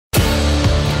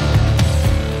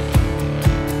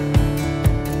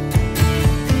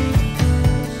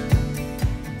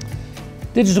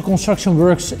Digital Construction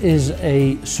Works is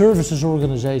a services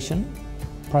organization,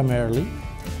 primarily,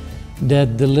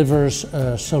 that delivers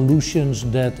solutions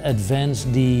that advance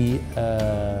the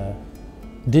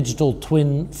digital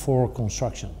twin for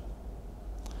construction.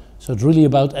 So it's really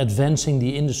about advancing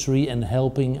the industry and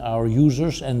helping our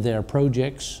users and their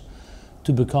projects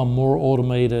to become more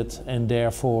automated and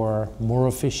therefore more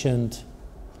efficient,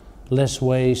 less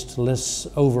waste, less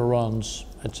overruns,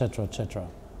 etc., etc.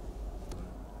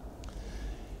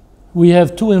 We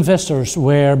have two investors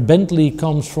where Bentley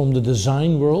comes from the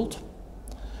design world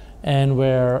and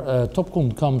where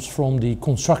Topcon comes from the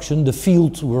construction, the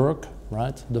field work,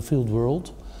 right? The field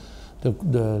world.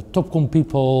 The Topcon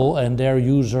people and their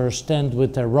users stand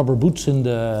with their rubber boots in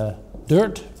the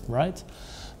dirt, right?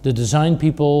 The design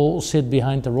people sit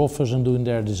behind their office and doing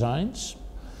their designs.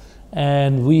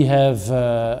 And we have,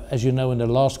 as you know, in the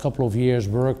last couple of years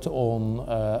worked on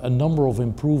a number of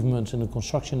improvements in the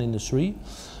construction industry.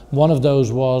 One of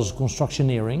those was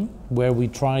constructioneering, where we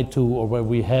tried to, or where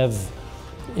we have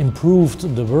improved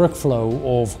the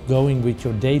workflow of going with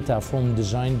your data from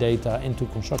design data into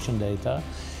construction data,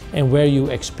 and where you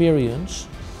experience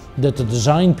that the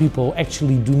design people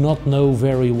actually do not know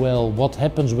very well what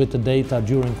happens with the data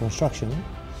during construction,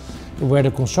 where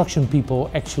the construction people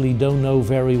actually don't know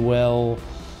very well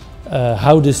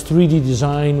how this 3D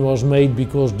design was made,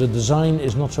 because the design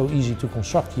is not so easy to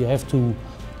construct. You have to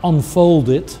unfold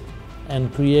it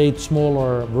and create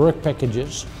smaller work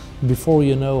packages before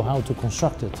you know how to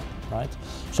construct it, right?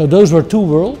 So those were two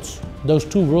worlds. Those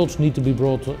two worlds need to be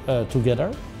brought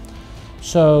together.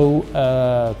 So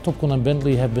Topcon and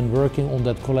Bentley have been working on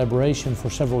that collaboration for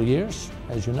several years,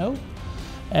 as you know.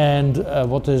 And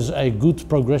what is a good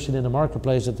progression in the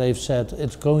marketplace that they've said,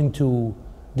 this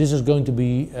is going to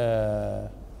be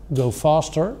go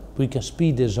faster. We can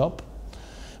speed this up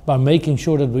by making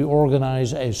sure that we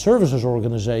organize a services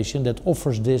organization that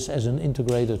offers this as an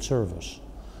integrated service.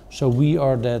 So we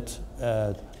are that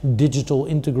digital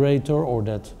integrator or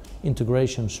that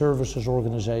integration services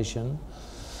organization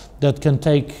that can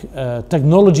take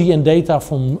technology and data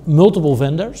from multiple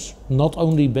vendors, not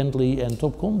only Bentley and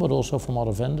Topcon, but also from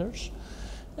other vendors,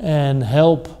 and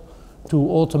help to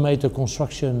automate the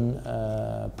construction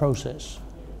process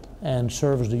and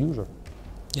service the user.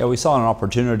 Yeah, we saw an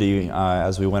opportunity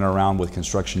as we went around with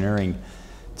constructioneering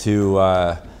to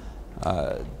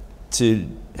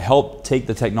help take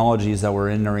the technologies that were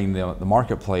entering the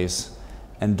marketplace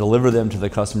and deliver them to the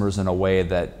customers in a way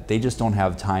that they just don't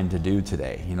have time to do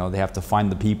today. You know, they have to find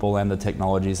the people and the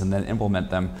technologies and then implement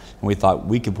them. And we thought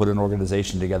we could put an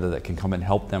organization together that can come and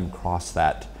help them cross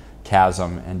that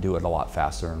chasm and do it a lot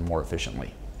faster and more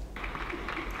efficiently.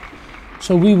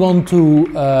 So we want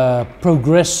to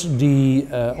progress the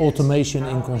automation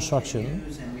in construction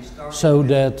so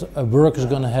that work is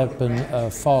going to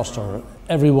happen faster.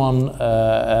 Everyone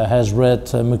has read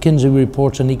McKinsey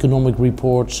reports and economic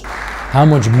reports, how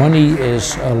much money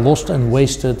is lost and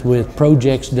wasted with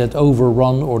projects that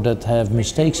overrun or that have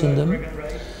mistakes in them.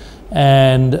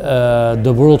 And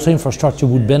the world's infrastructure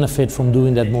would benefit from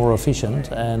doing that more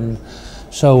efficient. And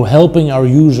so helping our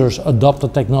users adopt the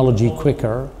technology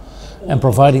quicker and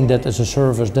providing that as a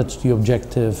service, that's the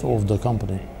objective of the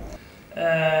company.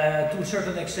 To a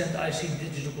certain extent, I see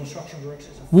Digital Construction Works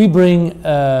as a... We bring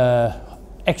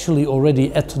actually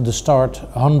already at the start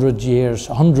hundreds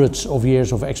of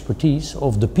years of expertise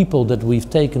of the people that we've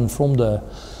taken from the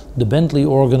Bentley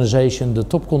organization, the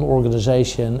Topcon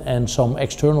organization, and some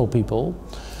external people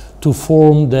to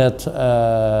form that,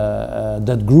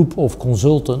 that group of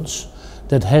consultants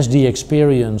that has the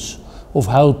experience of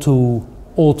how to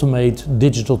automate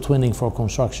digital twinning for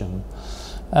construction.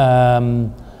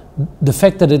 The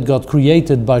fact that it got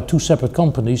created by two separate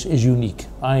companies is unique.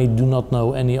 I do not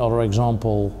know any other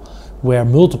example where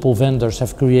multiple vendors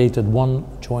have created one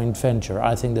joint venture.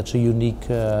 I think that's a unique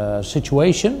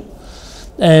situation.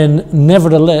 And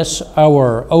nevertheless,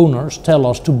 our owners tell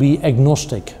us to be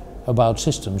agnostic about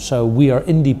systems. So we are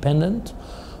independent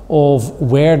of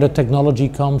where the technology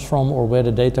comes from or where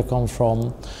the data comes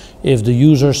from. If the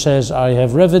user says I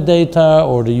have Revit data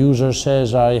or the user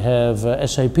says I have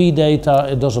SAP data,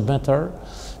 it doesn't matter.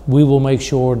 We will make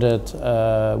sure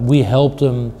that we help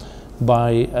them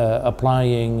by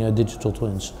applying digital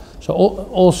twins. So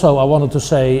also I wanted to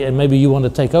say, and maybe you want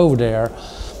to take over there,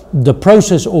 the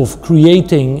process of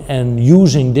creating and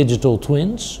using digital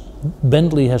twins,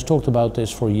 Bentley has talked about this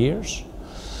for years,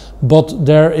 but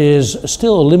there is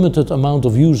still a limited amount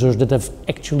of users that have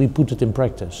actually put it in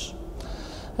practice.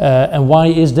 And why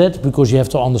is that? Because you have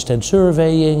to understand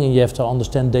surveying, and you have to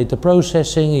understand data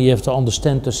processing, and you have to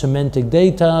understand the semantic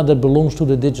data that belongs to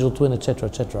the digital twin, etc.,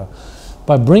 etc.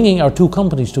 By bringing our two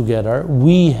companies together,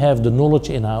 we have the knowledge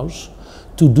in-house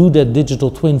to do that digital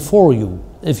twin for you,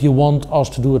 if you want us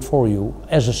to do it for you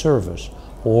as a service.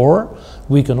 Or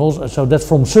we can also, so that's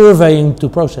from surveying to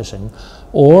processing.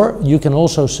 Or you can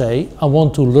also say, I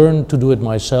want to learn to do it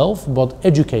myself, but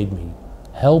educate me.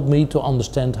 Help me to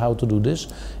understand how to do this.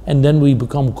 And then we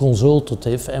become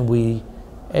consultative and we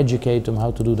educate them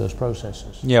how to do those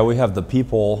processes. Yeah, we have the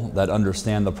people that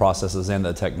understand the processes and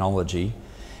the technology.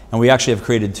 And we actually have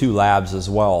created 2 labs as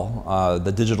well.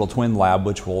 The Digital Twin Lab,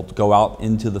 which will go out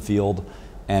into the field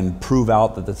and prove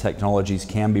out that the technologies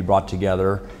can be brought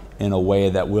together in a way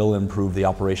that will improve the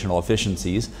operational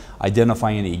efficiencies,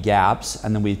 identify any gaps,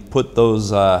 and then we put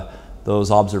those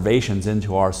observations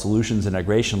into our Solutions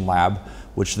Integration Lab,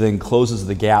 which then closes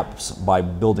the gaps by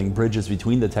building bridges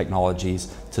between the technologies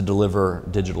to deliver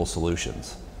digital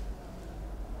solutions.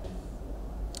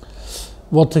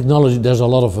 What technology? There's a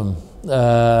lot of them.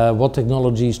 What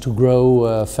technologies to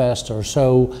grow faster?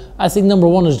 So I think number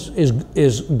one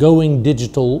is going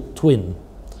digital twin.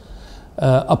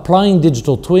 Applying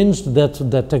digital twins,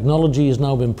 that technology has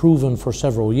now been proven for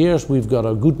several years. We've got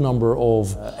a good number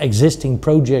of existing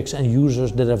projects and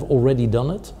users that have already done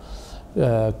it.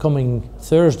 Coming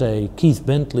Thursday, Keith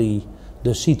Bentley,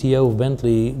 the CTO of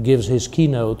Bentley, gives his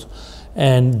keynote,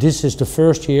 and this is the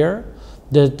first year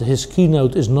that his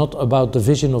keynote is not about the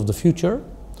vision of the future,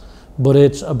 but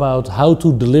it's about how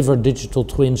to deliver digital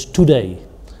twins today.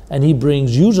 And he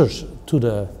brings users to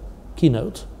the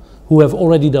keynote who have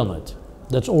already done it.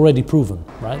 That's already proven,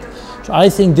 right? So I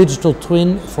think digital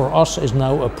twin for us is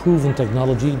now a proven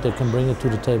technology that can bring it to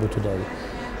the table today.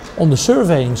 On the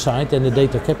surveying side and the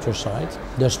data capture side,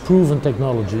 there's proven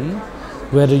technology,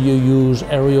 whether you use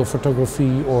aerial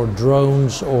photography or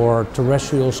drones or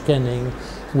terrestrial scanning,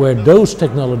 where those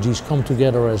technologies come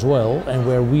together as well, and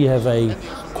where we have a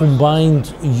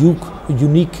combined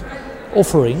unique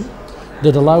offering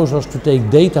that allows us to take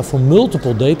data from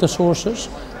multiple data sources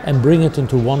and bring it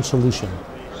into one solution,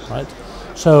 right?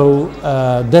 So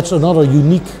that's another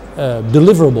unique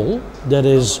deliverable that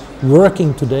is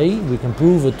working today. We can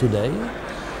prove it today,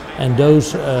 and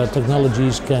those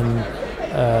technologies can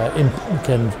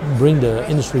bring the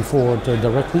industry forward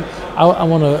directly. I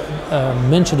want to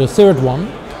mention a third one,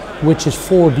 which is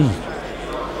 4D.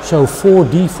 So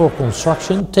 4D for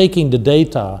construction, taking the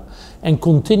data and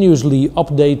continuously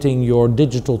updating your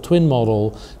digital twin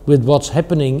model with what's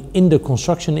happening in the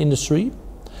construction industry,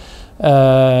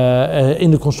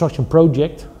 in the construction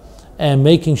project, and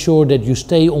making sure that you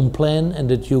stay on plan and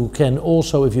that you can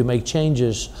also, if you make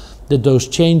changes, that those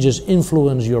changes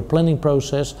influence your planning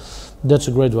process. That's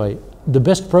a great way. The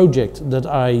best project that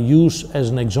I use as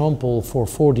an example for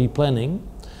 4D planning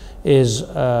is,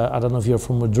 I don't know if you're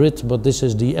from Madrid, but this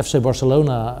is the FC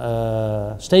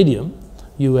Barcelona stadium.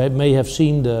 You may have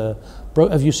seen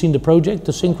have you seen the project,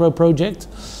 the Synchro project?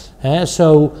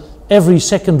 So every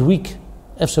second week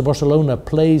FC Barcelona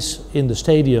plays in the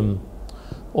stadium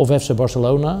of FC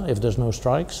Barcelona if there's no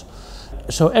strikes.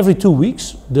 So every 2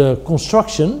 weeks the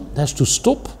construction has to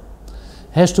stop,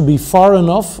 has to be far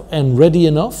enough and ready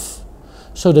enough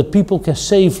so that people can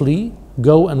safely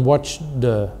go and watch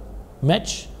the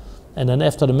match, and then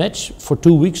after the match for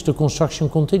 2 weeks the construction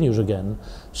continues again.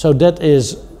 So that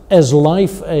is as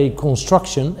live a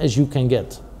construction as you can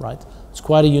get, right? It's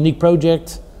quite a unique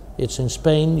project. It's in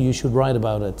Spain. You should write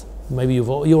about it. Maybe you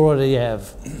already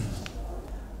have.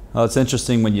 Well, it's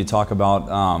interesting when you talk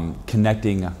about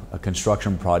connecting a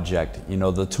construction project. You know,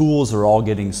 the tools are all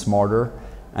getting smarter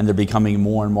and they're becoming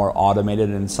more and more automated,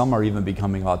 and some are even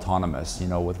becoming autonomous, you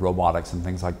know, with robotics and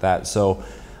things like that. So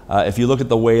if you look at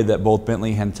the way that both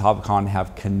Bentley and Topcon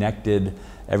have connected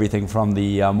everything from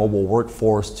the mobile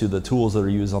workforce to the tools that are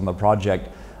used on the project,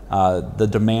 the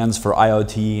demands for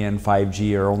IoT and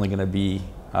 5G are only going to be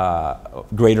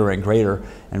greater and greater,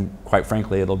 and quite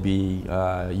frankly it'll be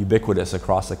ubiquitous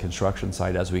across the construction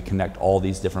site as we connect all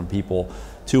these different people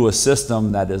to a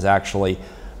system that is actually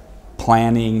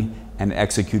planning and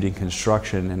executing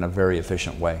construction in a very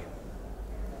efficient way.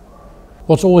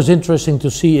 What's always interesting to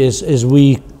see is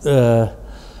we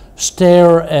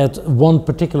stare at one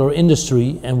particular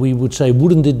industry and we would say,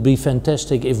 wouldn't it be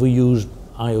fantastic if we use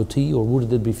IoT, or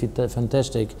wouldn't it be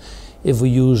fantastic if we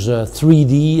use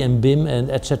 3D and BIM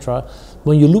and etc.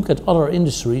 When you look at other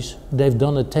industries, they've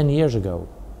done it 10 years ago,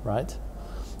 right?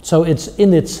 So it's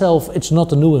in itself, it's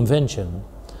not a new invention.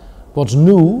 What's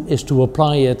new is to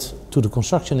apply it to the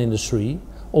construction industry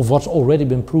of what's already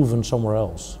been proven somewhere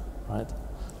else, right?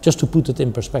 Just to put it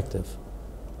in perspective.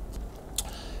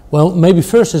 Well, maybe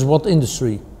first is what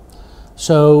industry.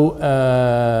 So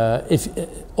if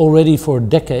already for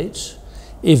decades,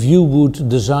 if you would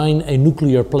design a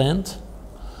nuclear plant,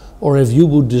 or if you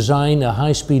would design a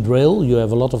high-speed rail. You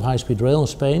have a lot of high-speed rail in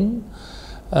Spain.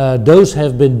 Those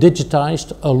have been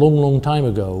digitized a long, long time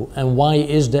ago. And why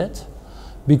is that?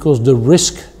 Because the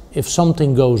risk, if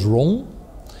something goes wrong,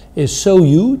 is so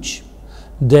huge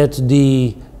that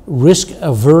the risk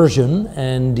aversion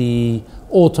and the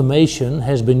automation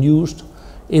has been used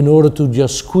in order to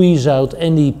just squeeze out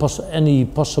any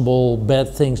possible bad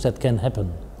things that can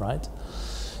happen, right?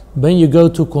 When you go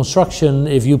to construction,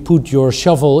 if you put your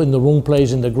shovel in the wrong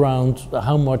place in the ground,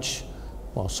 how much,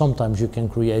 well, sometimes you can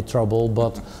create trouble,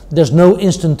 but there's no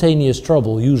instantaneous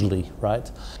trouble usually, right?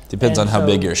 Depends on how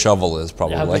big your shovel is,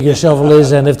 probably. How big your shovel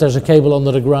is and if there's a cable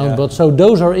under the ground. But so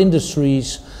those are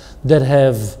industries that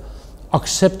have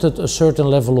accepted a certain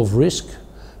level of risk,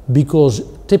 because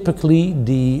typically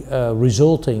the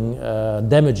resulting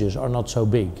damages are not so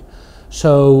big.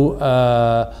 So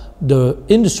the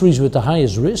industries with the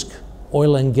highest risk,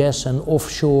 oil and gas and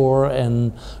offshore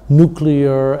and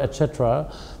nuclear,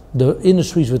 etc., the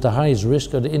industries with the highest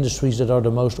risk are the industries that are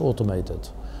the most automated.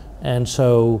 And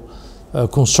so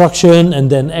construction and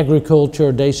then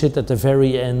agriculture, they sit at the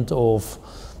very end of,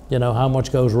 you know, how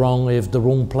much goes wrong if the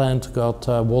wrong plant got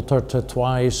watered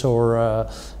twice, or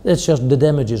it's just the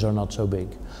damages are not so big.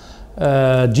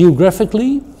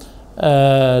 Geographically,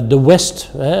 the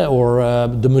West or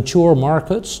the mature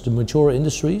markets, the mature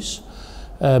industries,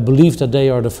 believe that they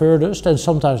are the furthest, and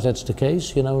sometimes that's the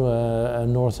case, you know,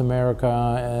 North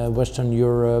America, Western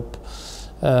Europe.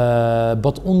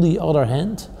 But on the other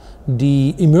hand,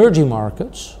 the emerging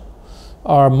markets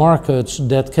are markets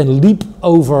that can leap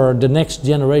over the next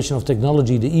generation of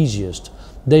technology the easiest.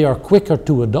 They are quicker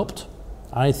to adopt.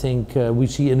 I think we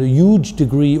see a huge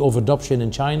degree of adoption in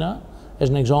China, as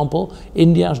an example.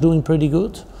 India is doing pretty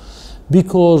good,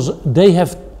 because they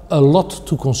have a lot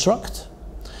to construct.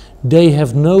 They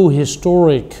have no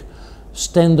historic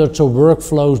standards or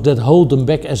workflows that hold them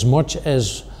back as much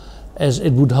as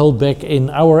it would hold back in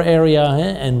our area,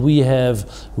 and we have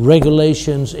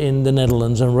regulations in the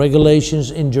Netherlands and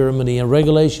regulations in Germany and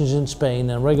regulations in Spain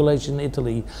and regulations in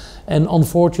Italy, and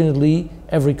unfortunately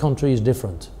every country is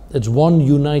different. It's one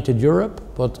united Europe,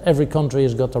 but every country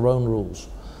has got their own rules.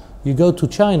 You go to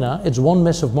China, it's one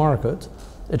massive market.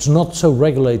 It's not so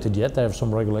regulated yet. They have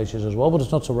some regulations as well, but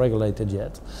it's not so regulated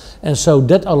yet. And so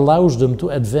that allows them to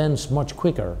advance much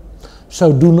quicker.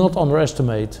 So do not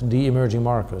underestimate the emerging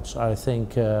markets. I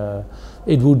think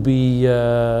it would be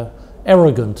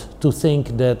arrogant to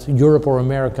think that Europe or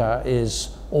America is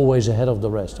always ahead of the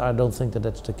rest. I don't think that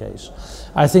that's the case.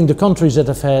 I think the countries that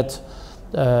have had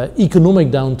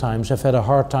economic downtimes have had a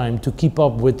hard time to keep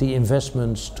up with the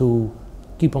investments to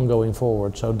keep on going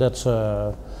forward. So that's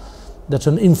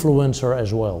an influencer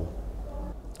as well.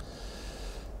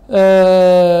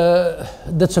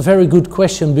 That's a very good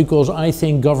question, because I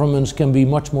think governments can be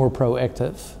much more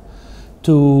proactive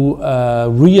to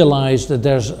realize that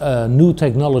there's new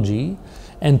technology,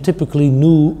 and typically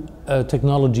new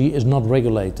technology is not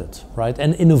regulated, right?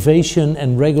 And innovation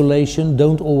and regulation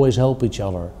don't always help each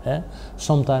other.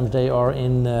 Sometimes they are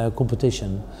in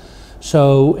competition.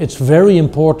 So it's very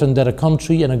important that a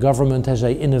country and a government has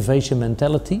an innovation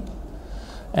mentality,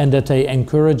 and that they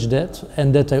encourage that,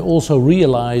 and that they also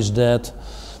realize that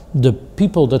the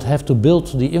people that have to build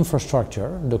the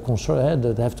infrastructure,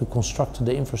 that have to construct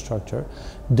the infrastructure,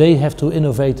 they have to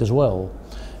innovate as well.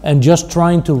 And just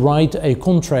trying to write a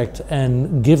contract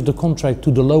and give the contract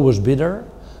to the lowest bidder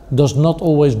does not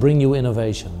always bring you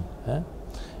innovation.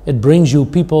 It brings you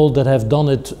people that have done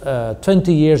it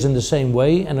 20 years in the same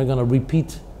way and are going to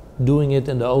repeat doing it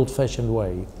in the old-fashioned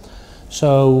way.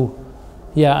 So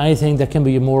yeah, I think there can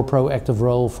be a more proactive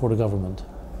role for the government.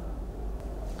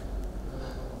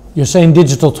 You're saying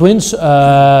digital twins.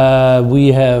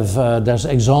 We have, there's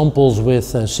examples with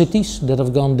cities that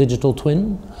have gone digital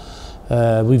twin.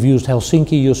 We've used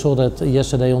Helsinki, you saw that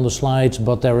yesterday on the slides,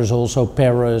 but there is also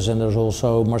Paris, and there's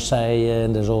also Marseille,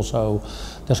 and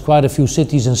there's quite a few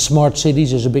cities, and smart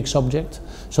cities is a big subject.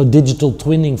 So digital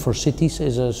twinning for cities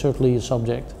is certainly a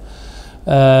subject.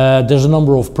 There's a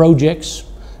number of projects.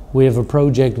 We have a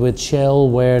project with Shell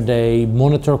where they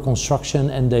monitor construction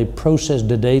and they process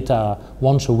the data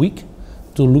once a week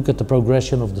to look at the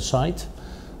progression of the site.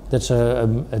 That's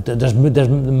there's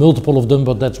multiple of them,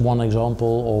 but that's one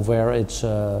example of where it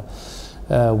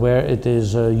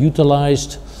is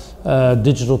utilized.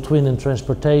 Digital twin in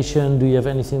transportation. Do you have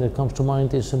anything that comes to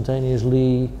mind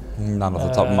instantaneously? Not off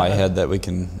the top of my head that we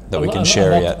can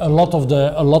share yet. A lot of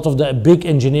the big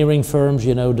engineering firms,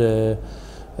 you know,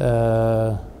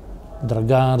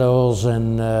 Dragados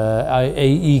and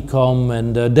AECOM,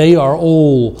 and they are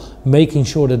all making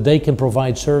sure that they can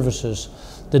provide services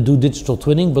that do digital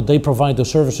twinning, but they provide the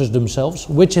services themselves,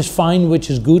 which is fine, which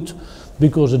is good,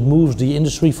 because it moves the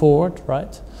industry forward,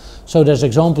 right? So there's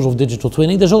examples of digital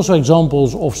twinning. There's also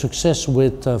examples of success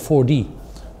with 4D.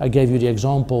 I gave you the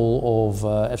example of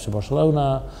FC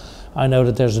Barcelona. I know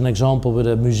that there's an example with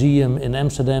a museum in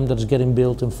Amsterdam that is getting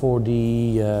built in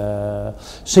 4D.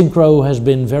 Synchro has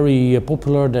been very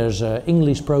popular. There's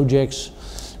English projects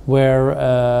where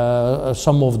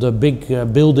some of the big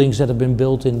buildings that have been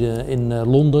built in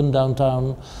London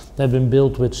downtown, they've been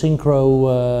built with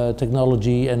Synchro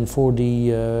technology and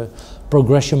 4D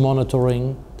progression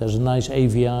monitoring. There's a nice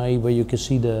AVI where you can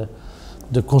see the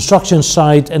construction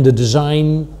site and the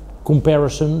design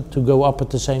comparison to go up at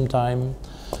the same time.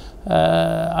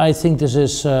 I think this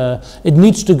is, it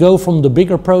needs to go from the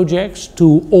bigger projects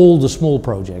to all the small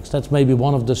projects. That's maybe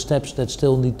one of the steps that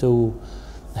still need to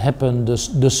happen.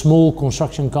 The small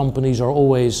construction companies are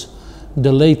always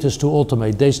the latest to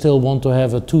automate. They still want to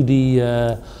have a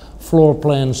 2D floor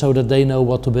plan so that they know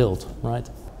what to build, right?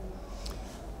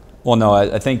 Well, no,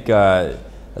 I think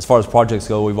as far as projects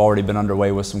go, we've already been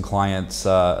underway with some clients,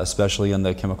 especially in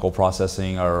the chemical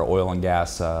processing or oil and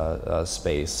gas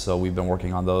space. So we've been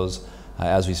working on those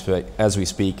as we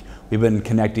speak. We've been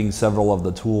connecting several of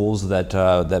the tools that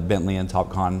Bentley and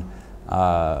Topcon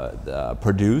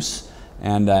produce,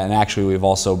 and actually we've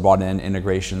also brought in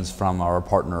integrations from our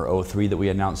partner O3 that we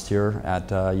announced here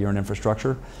at Year in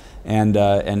Infrastructure, and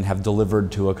have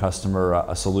delivered to a customer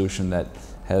a solution that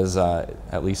has,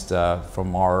 at least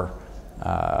from our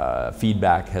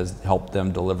feedback, has helped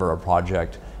them deliver a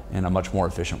project in a much more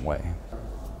efficient way.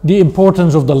 The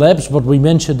importance of the labs, but we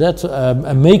mentioned that,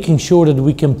 making sure that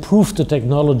we can prove the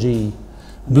technology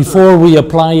before we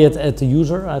apply it at the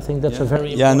user. I think that's a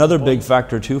very important another point. big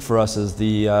factor too for us is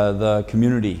the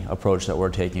community approach that we're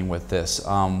taking with this.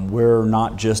 We're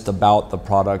not just about the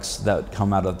products that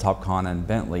come out of Topcon and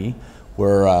Bentley.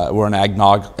 We're an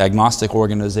agnostic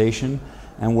organization,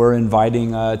 and we're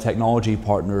inviting technology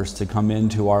partners to come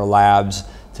into our labs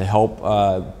to help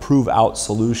prove out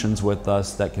solutions with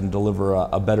us that can deliver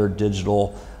a better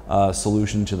digital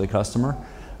solution to the customer.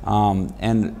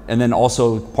 And then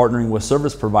also partnering with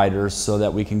service providers so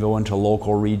that we can go into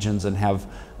local regions and have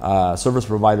service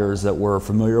providers that we're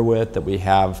familiar with, that we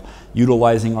have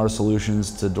utilizing our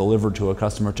solutions to deliver to a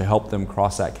customer to help them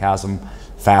cross that chasm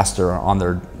faster on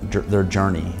their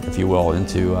journey, if you will,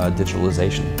 into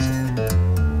digitalization.